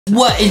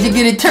What, is it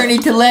gonna turn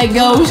into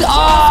Legos?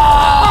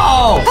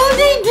 Oh! How'd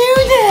they do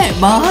that,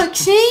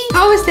 Boxy?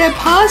 How is that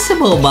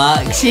possible,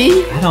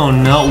 Boxy? I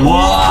don't know. Whoa!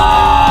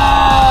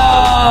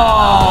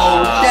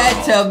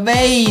 That's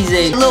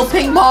amazing. Little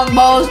ping pong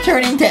balls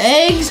turn into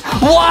eggs?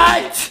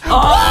 What?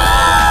 Oh!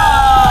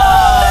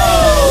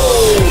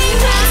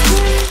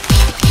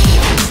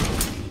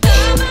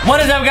 What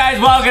is up, guys?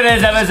 Welcome to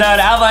this episode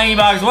of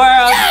LankyBox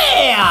World.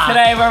 Yeah!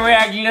 Today we're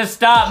reacting to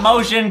stop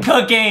motion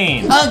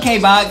cooking. Okay,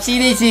 Boxy,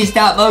 this is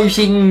stop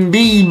motion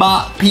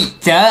Bebop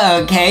pizza.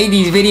 Okay,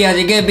 these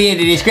videos are gonna be in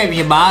the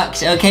description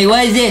box. Okay,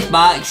 what is this,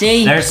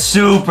 Boxy? They're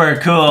super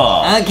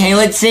cool. Okay,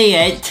 let's see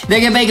it.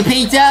 They're gonna make a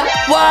pizza?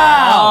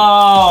 Wow!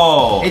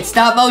 Oh! It's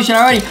stop motion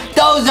already.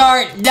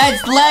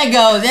 That's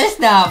Legos. That's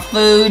not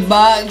food,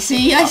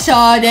 Boxy. I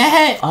saw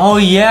that. Oh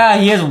yeah,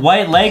 he has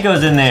white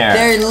Legos in there.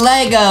 They're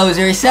Legos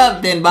or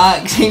something,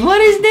 Boxy.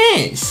 What is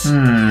this?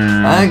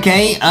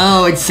 Okay.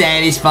 Oh, it's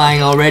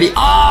satisfying already.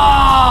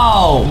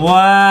 Oh!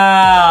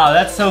 Wow,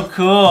 that's so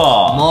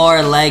cool. More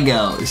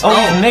Legos. Oh,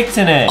 he's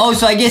mixing it. Oh,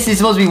 so I guess it's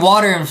supposed to be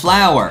water and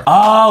flour.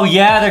 Oh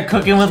yeah, they're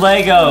cooking with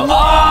Lego.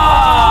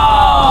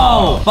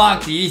 Oh!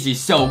 Boxy, this is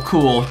so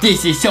cool.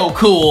 This is so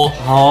cool.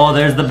 Oh,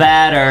 there's the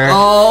batter.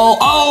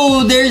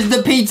 Oh, there's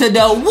the pizza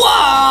dough.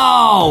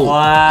 Whoa!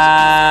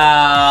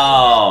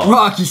 Wow.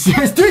 Rocky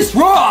says this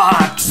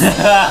rocks.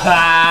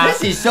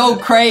 This is so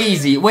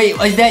crazy. Wait,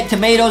 is that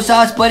tomato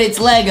sauce? But it's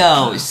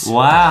Legos.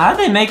 Wow, how'd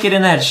they make it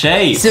in that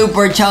shape?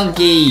 Super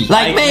chunky.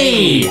 Like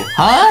me.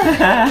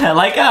 Huh?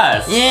 Like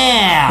us.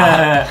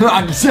 Yeah.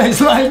 Rocky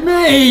says like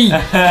me.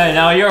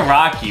 No, you're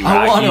Rocky.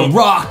 I want a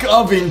rock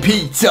oven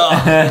pizza.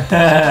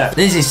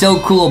 This is so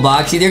cool,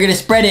 Boxy. They're gonna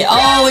spread it.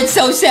 Oh, it's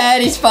so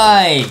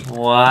satisfying.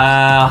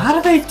 Wow, how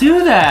do they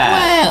do that?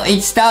 Wow,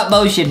 it's stop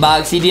motion,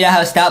 Boxy. Do you know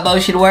how stop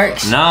motion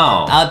works?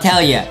 No. I'll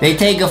tell you. They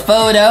take a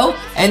photo,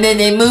 and then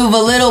they move a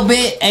little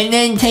bit, and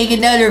then take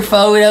another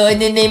photo,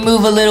 and then they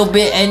move a little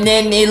bit, and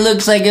then it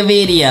looks like a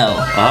video.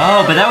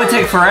 Oh, but that would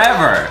take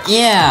forever.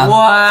 Yeah.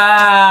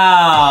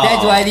 Wow.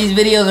 That's why these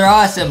videos are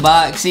awesome,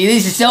 Boxy.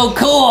 This is so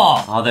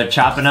cool. Oh, they're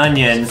chopping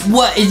onions.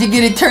 What, is it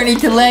gonna turn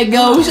into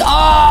Legos?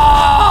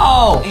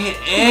 Oh! It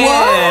is.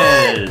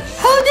 What?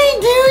 How'd they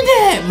do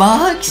that,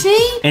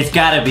 Boxy? It's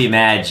gotta be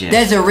magic.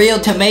 That's a real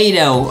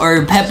tomato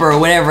or pepper or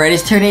whatever, and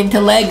it's turned into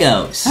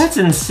Legos. That's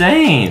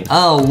insane.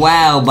 Oh,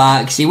 wow,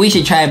 Boxy. We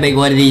should try and make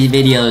one of these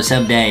videos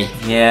someday.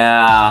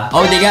 Yeah.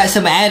 Oh, they got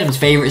some Adam's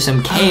favorite,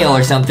 some kale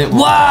or something.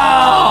 Whoa!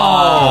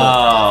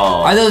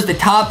 Oh. Are those the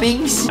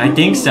toppings? I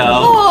think so.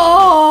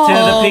 Oh! To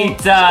the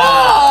pizza.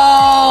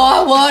 Oh,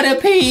 I want a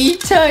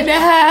pizza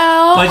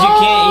now. But you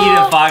can't eat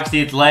it, Foxy.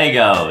 It's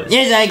Legos.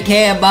 Yes, I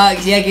can,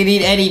 Boxy. I can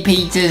eat any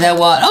pizzas I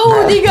want.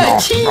 Oh, they got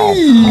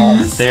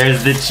cheese.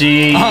 There's the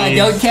cheese.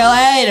 Don't tell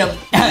Adam.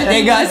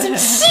 They got some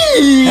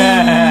cheese.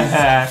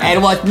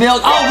 And what's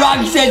milk? Oh,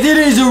 Rocky says it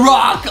is a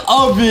rock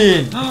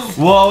oven.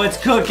 Whoa, it's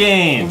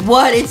cooking.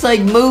 What? It's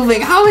like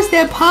moving. How is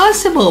that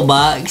possible,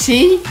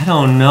 Boxy? I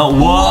don't know.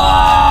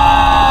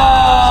 Whoa.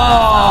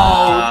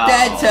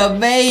 That's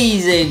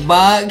amazing,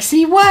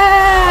 Boxy.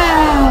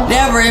 Wow.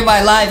 Never in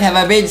my life have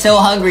I been so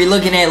hungry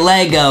looking at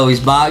Legos,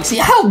 Boxy.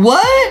 How,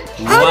 what?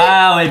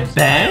 Wow, it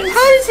bends?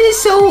 How is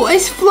this so,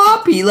 it's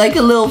floppy like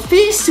a little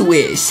fish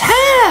Swiss?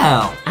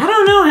 How? I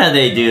don't know how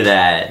they do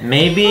that.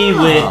 Maybe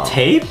with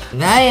tape?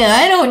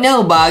 I don't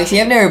know,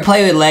 Boxy. I've never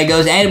played with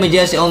Legos. Adam and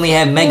Justin only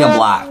have Mega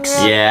Blocks.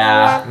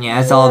 Yeah. Yeah,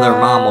 that's all their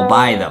mom will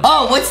buy them.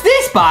 Oh, what's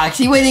this,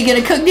 Boxy? What are they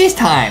gonna cook this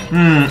time?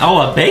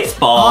 Oh, a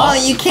baseball? Oh,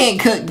 you can't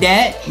cook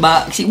that,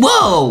 Boxy.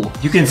 Whoa!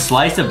 You can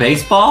slice a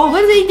baseball?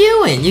 What are they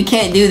doing? You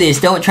can't do this.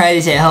 Don't try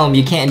this at home.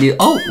 You can't do...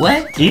 Oh,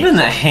 what? Even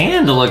the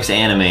hand looks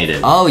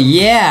animated. Oh,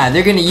 yeah.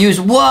 They're gonna use...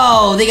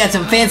 Whoa! They got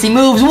some fancy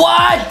moves.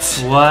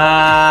 What?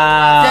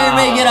 Wow. They're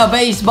making a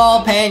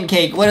baseball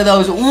pancake. What are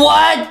those?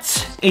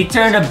 What? He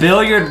turned a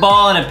billiard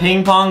ball and a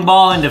ping pong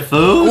ball into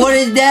food? What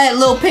is that?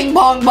 Little ping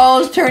pong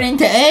balls turn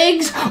into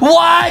eggs?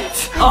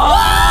 What?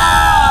 Oh!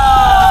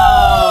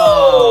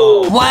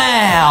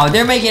 Wow,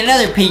 they're making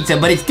another pizza,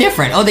 but it's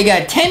different. Oh, they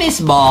got a tennis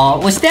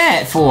ball. What's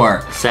that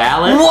for?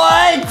 Salad?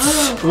 What?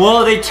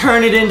 Whoa, they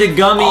turn it into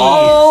gummies.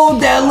 Oh,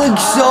 that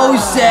looks so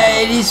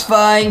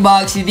satisfying,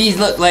 Boxy. These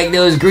look like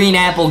those green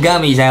apple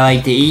gummies I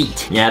like to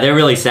eat. Yeah, they're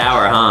really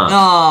sour, huh?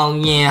 Oh,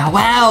 yeah.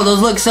 Wow, those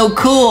look so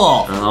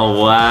cool.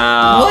 Oh,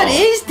 wow. What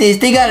is this?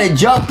 They got a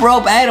jump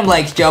rope. Adam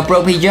likes jump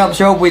rope. He jumps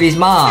rope with his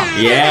mom.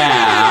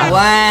 Yeah.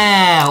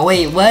 Wow.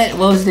 Wait, what?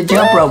 What was the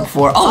jump rope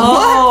for?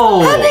 Oh,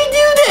 what? How'd they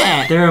do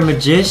that? They're a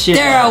magician.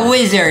 They're a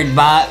wizard,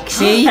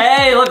 Boxy.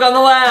 Hey, look on the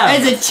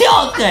left. It's a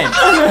chilkin.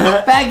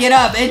 Back it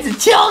up. It's a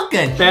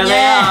chilkin. There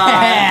they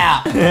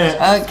are.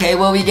 Okay,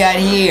 what we got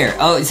here?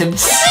 Oh, some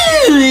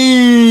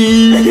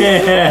cheese.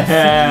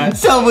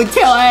 Someone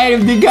tell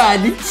Adam they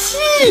got the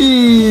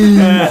cheese.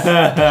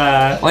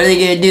 What are they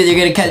gonna do? They're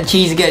gonna cut the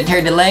cheese and get it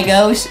turned to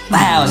Legos?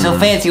 Wow, so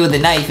fancy with a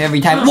knife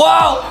every time.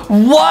 Whoa!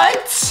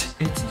 What?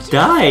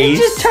 dice?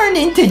 It just turned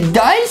into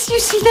dice? You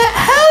see that?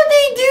 How'd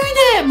they do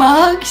that,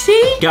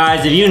 Boxy?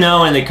 Guys, if you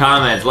know in the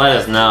comments, let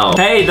us know.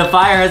 Hey, the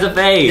fire has a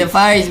face. The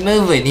fire's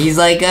moving. He's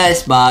like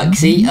us,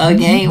 Boxy.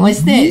 Okay,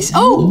 what's this?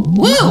 Oh,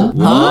 whoa.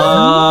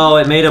 Oh,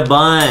 it made a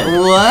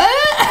bun. What?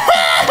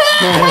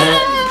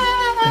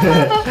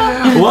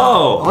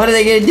 Whoa. What are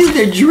they gonna do?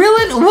 They're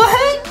drilling?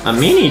 What? A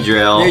mini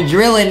drill. They're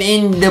drilling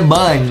in the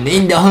bun,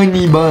 in the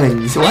honey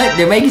buns. What?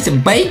 They're making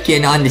some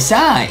bacon on the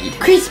side.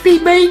 Crispy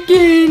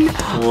bacon.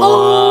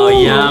 Whoa,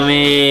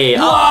 yummy.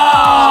 Whoa.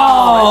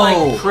 Oh,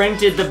 it like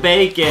printed the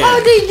bacon.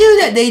 How'd they do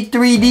that? They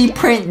 3D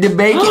print the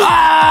bacon.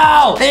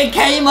 Oh, it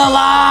came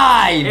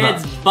alive.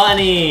 It's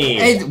bunny.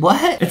 It's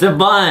what? It's a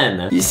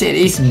bun. You said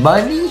it's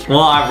bunny? Well,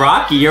 I'm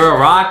Rocky. You're a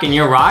rock and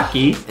you're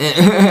Rocky.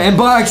 And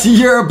Boxy,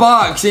 you're a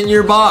box and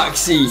you're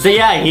Boxy. So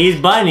yeah, he's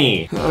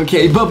bunny.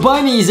 Okay, but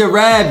Bunny's a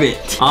rabbit.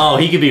 Oh,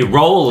 he could be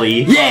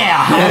Rolly.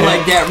 Yeah, I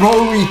like that,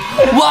 Rolly.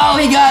 Whoa,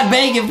 he got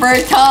bacon for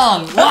his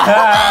tongue.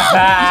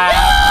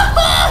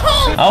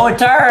 Oh, a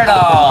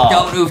turtle.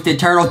 Don't oof the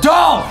turtle.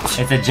 Don't!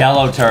 It's a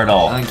Jello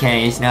turtle.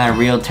 Okay, it's not a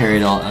real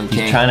turtle.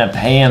 Okay. He's trying to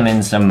pay him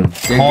in some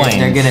coins.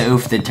 They're gonna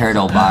oof the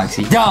turtle,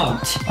 Boxy.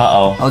 Don't!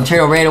 Uh-oh. Oh, the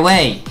turtle ran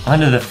away.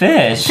 Under the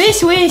fish.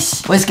 Fish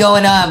wish. What's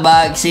going on,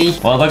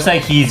 Boxy? Well, it looks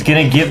like he's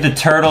gonna give the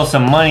turtle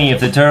some money if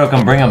the turtle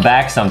can bring him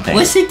back something.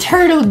 What's the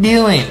turtle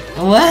doing?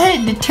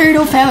 What? The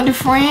turtle found a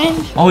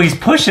friend? Oh, he's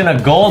pushing a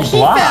gold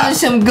block. He found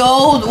some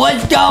gold.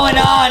 What's going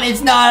on?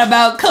 It's not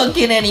about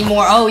cooking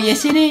anymore. Oh,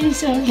 yes it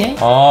is. Okay.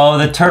 Oh,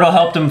 the turtle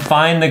helped him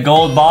find the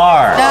gold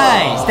bar.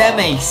 Nice. That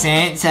makes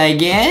sense, I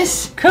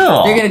guess.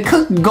 Cool. They're gonna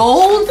cook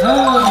gold?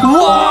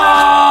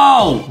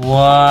 Whoa!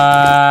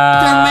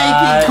 What? They're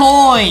making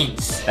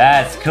coins.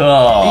 That's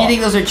cool. You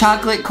think those are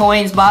chocolate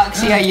coins,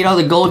 Boxy? You know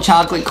the gold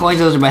chocolate coins?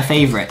 Those are my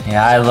favorite.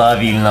 Yeah, I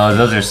love eating those.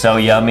 Those are so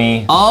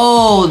yummy.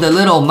 Oh, the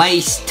little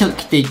mice took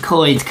the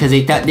coins because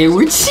they thought they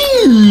were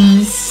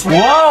cheese.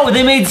 Whoa,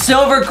 they made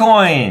silver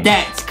coins.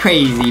 That's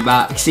crazy,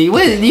 Boxy.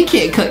 What? You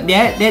can't cook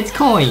that. That's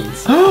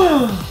coins.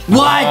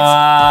 What?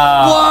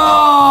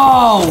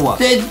 Whoa!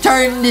 It's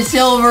turned to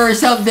silver or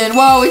something.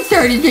 Whoa, it's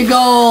turning to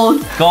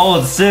gold.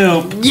 Gold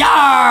soup.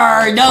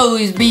 Yar!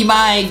 Those be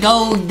my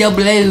gold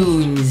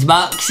doubloons,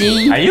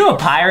 Boxy. Are you a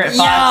pirate,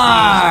 Foxy?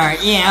 Yar!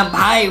 Yeah, I'm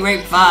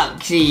Pirate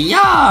Foxy.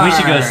 Yar! We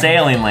should go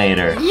sailing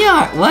later.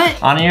 Yar!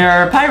 What? On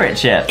your pirate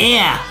ship.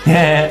 Yeah.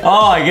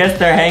 Oh, I guess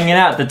they're hanging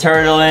out, the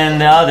turtle and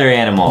the other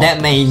animal.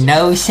 That made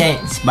no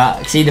sense,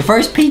 Boxy. The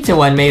first pizza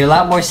one made a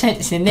lot more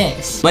sense than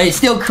this. But it's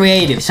still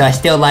creative, so I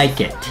still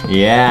like it.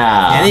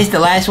 Yeah. At least the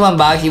last one,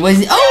 Boxy,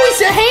 was... Oh,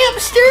 it's a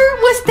hamster!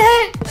 What's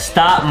that?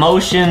 Stop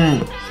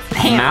motion...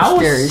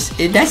 Hamsters.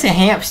 Mouse? That's a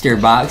hamster,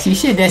 Box. You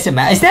said that's a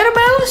mouse. Is that a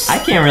mouse? I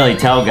can't really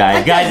tell,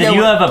 guys. Guys, if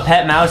you have a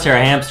pet mouse or a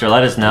hamster,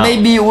 let us know.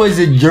 Maybe it was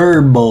a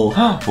gerbil.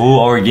 Ooh,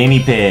 or a guinea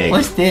pig.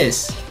 What's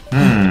this?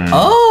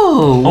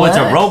 Oh, what? It's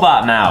a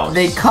robot mouse.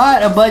 They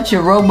caught a bunch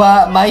of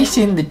robot mice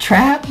in the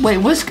trap? Wait,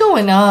 what's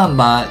going on,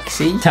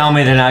 Boxy? Tell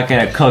me they're not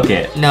gonna cook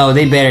it. No,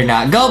 they better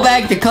not. Go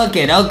back to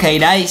cooking. Okay,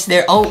 nice.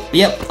 They're... Oh,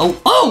 yep.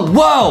 Oh,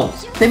 whoa!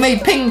 They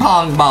made ping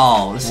pong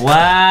balls.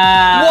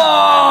 Wow.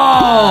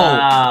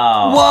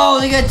 Whoa! Whoa,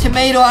 they got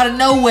tomato out of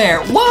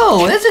nowhere.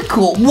 Whoa, that's a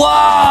cool...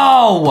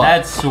 Whoa!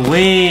 That's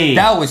sweet.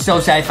 That was so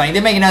satisfying. They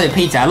make another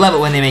pizza. I love it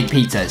when they make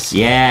pizzas.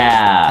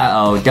 Yeah.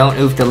 Uh-oh, don't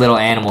oof the little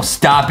animal.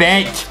 Stop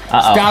it!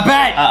 Uh-oh. Stop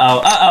it!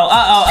 Uh-oh.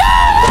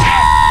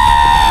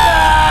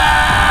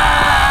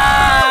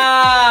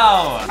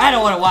 I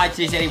don't want to watch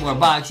this anymore,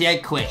 Boxy. I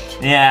quit.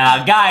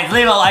 Yeah, guys,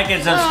 leave a like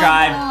and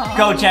subscribe.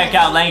 Go check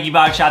out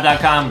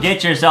LankyBoxShop.com.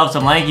 Get yourself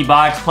some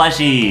LankyBox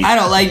plushies. I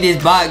don't like this,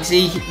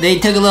 Boxy. They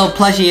took a little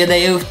plushie and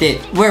they oofed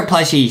it. We're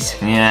plushies.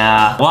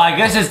 Yeah. Well, I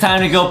guess it's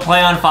time to go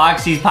play on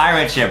Foxy's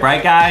pirate ship,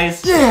 right,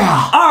 guys?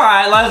 Yeah. All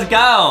right, let's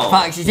go.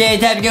 Foxy said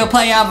it's time to go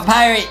play on a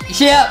pirate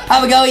ship.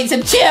 I'm gonna go eat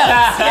some chips.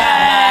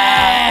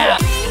 Yeah.